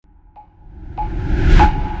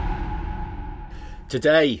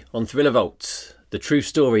Today on Thriller Vaults, the true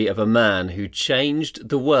story of a man who changed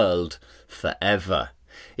the world forever.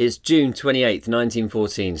 It's June 28th,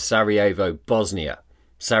 1914, Sarajevo, Bosnia.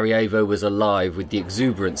 Sarajevo was alive with the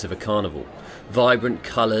exuberance of a carnival. Vibrant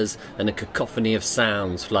colours and a cacophony of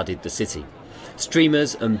sounds flooded the city.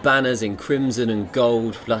 Streamers and banners in crimson and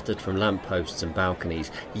gold fluttered from lampposts and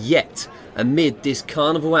balconies. Yet, amid this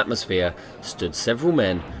carnival atmosphere, stood several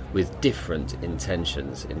men with different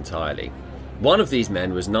intentions entirely. One of these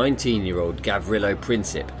men was 19-year-old Gavrilo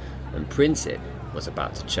Princip, and Princip was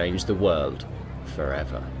about to change the world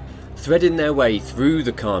forever. Threading their way through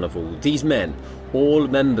the carnival, these men, all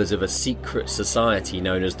members of a secret society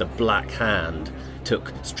known as the Black Hand,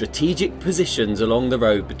 took strategic positions along the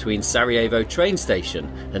road between Sarajevo train station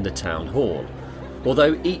and the town hall.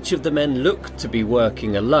 Although each of the men looked to be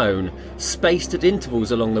working alone, spaced at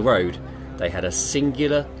intervals along the road, they had a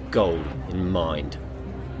singular goal in mind: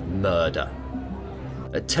 murder.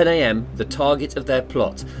 At 10 a.m, the target of their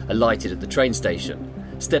plot alighted at the train station,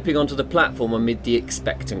 stepping onto the platform amid the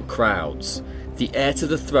expectant crowds. The heir to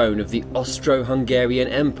the throne of the Austro-Hungarian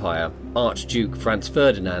Empire, Archduke Franz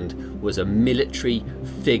Ferdinand, was a military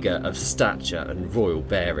figure of stature and royal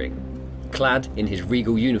bearing. Clad in his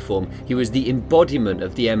regal uniform, he was the embodiment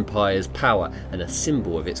of the empire's power and a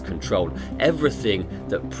symbol of its control, everything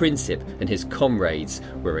that Princip and his comrades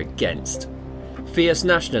were against. Fierce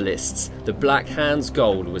nationalists, the Black Hand's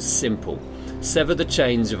goal was simple: sever the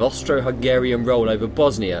chains of Austro-Hungarian rule over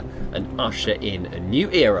Bosnia and usher in a new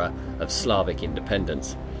era of Slavic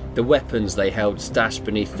independence. The weapons they held stashed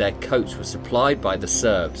beneath their coats were supplied by the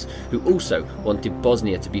Serbs, who also wanted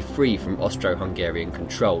Bosnia to be free from Austro-Hungarian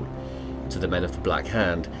control. To the men of the Black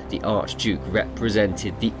Hand, the Archduke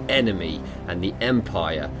represented the enemy and the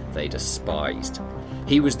empire they despised.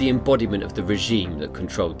 He was the embodiment of the regime that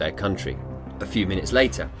controlled their country. A few minutes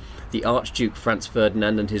later, the Archduke Franz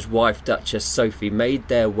Ferdinand and his wife Duchess Sophie made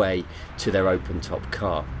their way to their open-top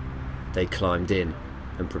car. They climbed in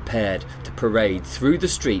and prepared to parade through the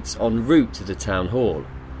streets en route to the town hall.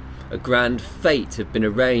 A grand fete had been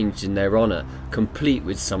arranged in their honour, complete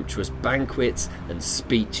with sumptuous banquets and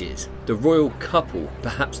speeches. The royal couple,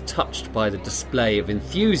 perhaps touched by the display of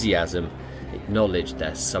enthusiasm, acknowledged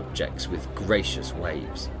their subjects with gracious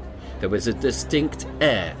waves. There was a distinct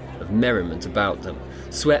air of merriment about them,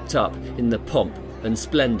 swept up in the pomp and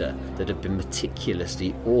splendour that had been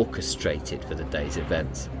meticulously orchestrated for the day's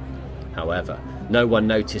events. However, no one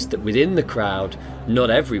noticed that within the crowd,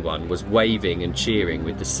 not everyone was waving and cheering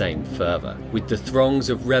with the same fervour. With the throngs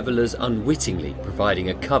of revellers unwittingly providing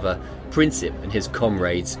a cover, Princip and his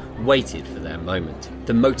comrades waited for their moment.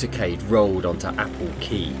 The motorcade rolled onto Apple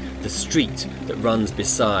Quay, the street that runs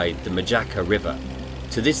beside the Majaka River.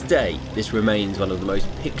 To this day, this remains one of the most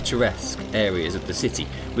picturesque areas of the city,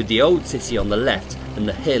 with the old city on the left and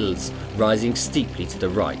the hills rising steeply to the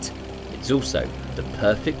right. It's also the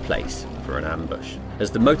perfect place for an ambush.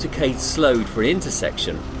 As the motorcade slowed for an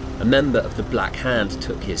intersection, a member of the Black Hand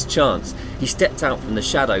took his chance. He stepped out from the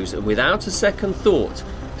shadows and without a second thought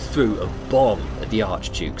threw a bomb at the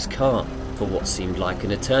Archduke's car. For what seemed like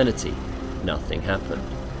an eternity, nothing happened.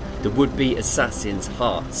 The would-be assassin's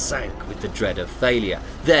heart sank with the dread of failure.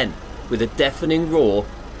 Then, with a deafening roar,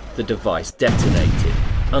 the device detonated,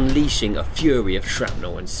 unleashing a fury of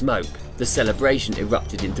shrapnel and smoke. The celebration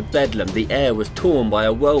erupted into bedlam. The air was torn by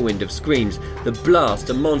a whirlwind of screams. The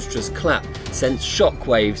blast, a monstrous clap, sent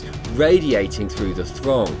shockwaves radiating through the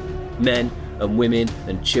throng. Men and women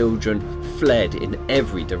and children fled in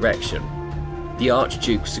every direction. The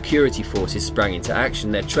Archduke's security forces sprang into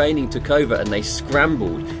action. Their training took over and they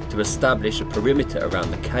scrambled to establish a perimeter around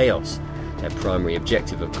the chaos. Their primary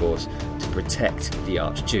objective, of course, to protect the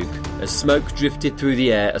Archduke. As smoke drifted through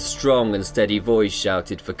the air, a strong and steady voice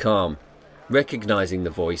shouted for calm. Recognising the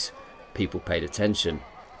voice, people paid attention.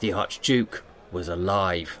 The Archduke was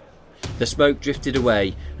alive. The smoke drifted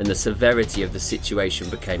away and the severity of the situation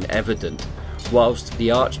became evident. Whilst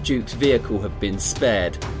the Archduke's vehicle had been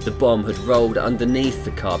spared, the bomb had rolled underneath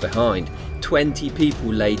the car behind. 20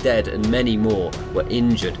 people lay dead and many more were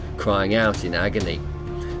injured, crying out in agony.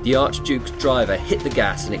 The Archduke's driver hit the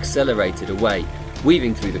gas and accelerated away,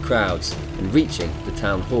 weaving through the crowds and reaching the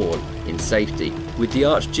town hall in safety. With the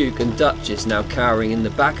Archduke and Duchess now cowering in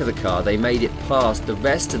the back of the car, they made it past the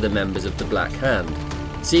rest of the members of the Black Hand.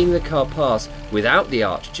 Seeing the car pass without the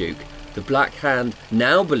Archduke, the Black Hand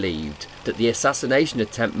now believed that the assassination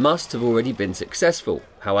attempt must have already been successful.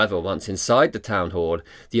 However, once inside the town hall,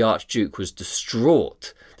 the Archduke was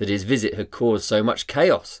distraught that his visit had caused so much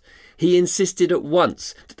chaos. He insisted at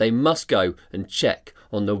once that they must go and check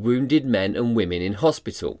on the wounded men and women in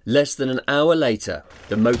hospital. Less than an hour later,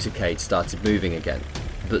 the motorcade started moving again,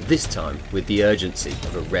 but this time with the urgency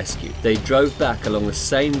of a rescue. They drove back along the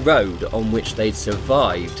same road on which they'd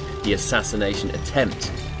survived the assassination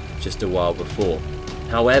attempt just a while before.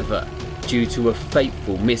 However, due to a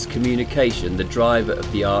fateful miscommunication, the driver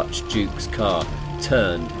of the Archduke's car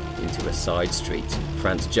turned into a side street,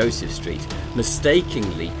 Franz Joseph Street,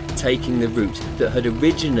 mistakenly taking the route that had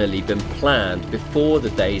originally been planned before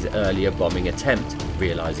the day's earlier bombing attempt.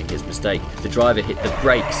 Realising his mistake, the driver hit the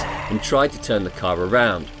brakes and tried to turn the car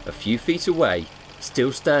around. A few feet away,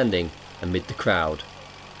 still standing amid the crowd,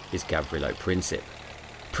 is Gavrilo Princip.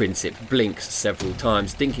 Princip blinks several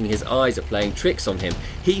times, thinking his eyes are playing tricks on him.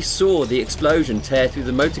 He saw the explosion tear through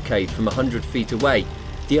the motorcade from 100 feet away.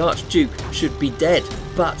 The Archduke should be dead,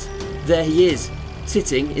 but there he is,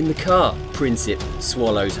 sitting in the car. Princip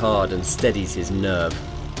swallows hard and steadies his nerve.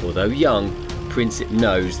 Although young, Princip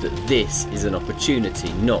knows that this is an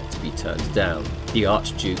opportunity not to be turned down. The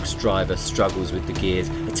Archduke's driver struggles with the gears,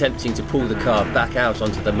 attempting to pull the car back out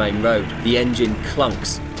onto the main road. The engine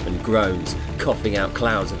clunks and groans, coughing out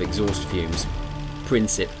clouds of exhaust fumes.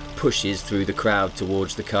 Princip pushes through the crowd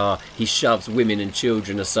towards the car. He shoves women and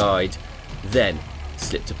children aside, then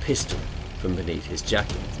slipped a pistol from beneath his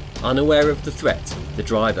jacket. Unaware of the threat, the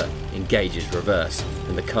driver engages reverse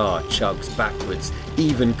and the car chugs backwards,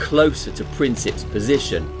 even closer to Princip's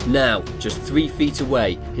position. Now, just 3 feet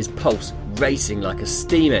away, his pulse racing like a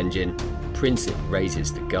steam engine, Princip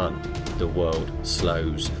raises the gun. The world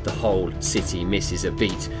slows. The whole city misses a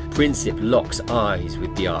beat. Princip locks eyes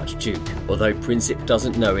with the Archduke. Although Princip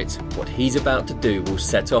doesn't know it, what he's about to do will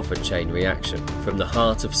set off a chain reaction. From the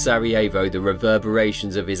heart of Sarajevo, the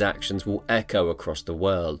reverberations of his actions will echo across the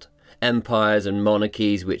world. Empires and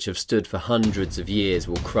monarchies which have stood for hundreds of years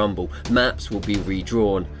will crumble, maps will be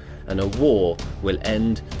redrawn, and a war will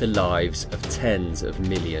end the lives of tens of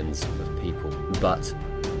millions of people. But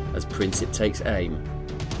as Princip takes aim,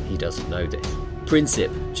 he doesn't know this.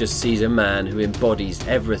 Princip just sees a man who embodies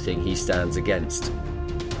everything he stands against.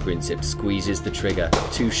 Princip squeezes the trigger.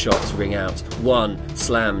 2 shots ring out. One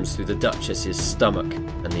slams through the Duchess's stomach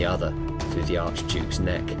and the other through the Archduke's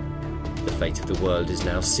neck. The fate of the world is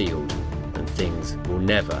now sealed and things will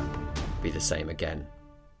never be the same again.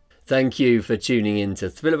 Thank you for tuning in to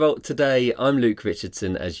Thriller Vault today. I'm Luke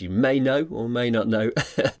Richardson. As you may know or may not know,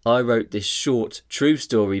 I wrote this short true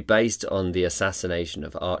story based on the assassination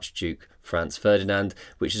of Archduke Franz Ferdinand,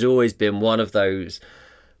 which has always been one of those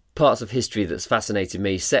parts of history that's fascinated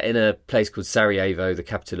me. Set in a place called Sarajevo, the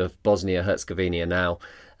capital of Bosnia-Herzegovina now.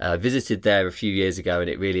 Visited there a few years ago, and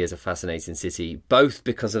it really is a fascinating city, both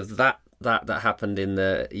because of that happened in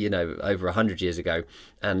the, over 100 years ago,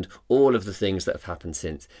 and all of the things that have happened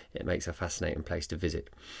since. It makes a fascinating place to visit.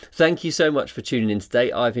 Thank you so much for tuning in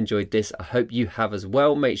today. I've enjoyed this. I hope you have as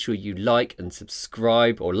well. Make sure you like and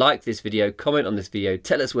subscribe, or like this video, comment on this video,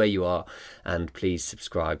 tell us where you are, and please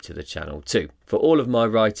subscribe to the channel too. For all of my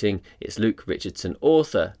writing, it's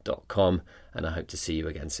lukerichardsonauthor.com, and I hope to see you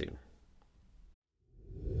again soon.